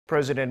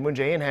President Moon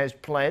Jae-in has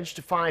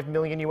pledged $5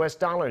 million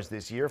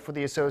this year for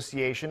the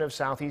Association of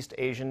Southeast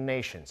Asian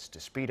Nations to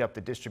speed up the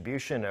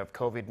distribution of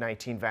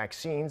COVID-19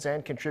 vaccines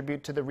and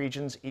contribute to the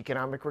region's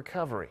economic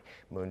recovery.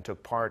 Moon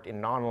took part in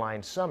an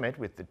online summit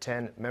with the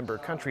 10 member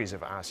countries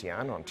of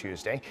ASEAN on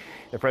Tuesday.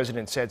 The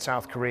president said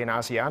South Korea and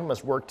ASEAN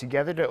must work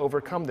together to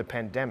overcome the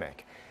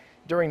pandemic.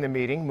 During the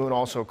meeting, Moon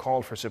also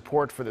called for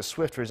support for the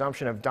swift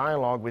resumption of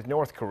dialogue with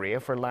North Korea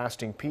for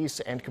lasting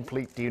peace and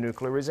complete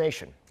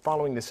denuclearization.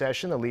 Following the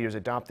session, the leaders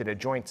adopted a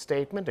joint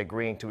statement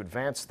agreeing to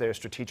advance their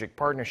strategic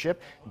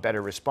partnership,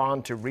 better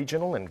respond to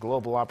regional and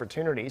global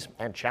opportunities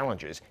and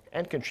challenges,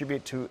 and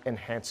contribute to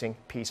enhancing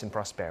peace and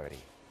prosperity.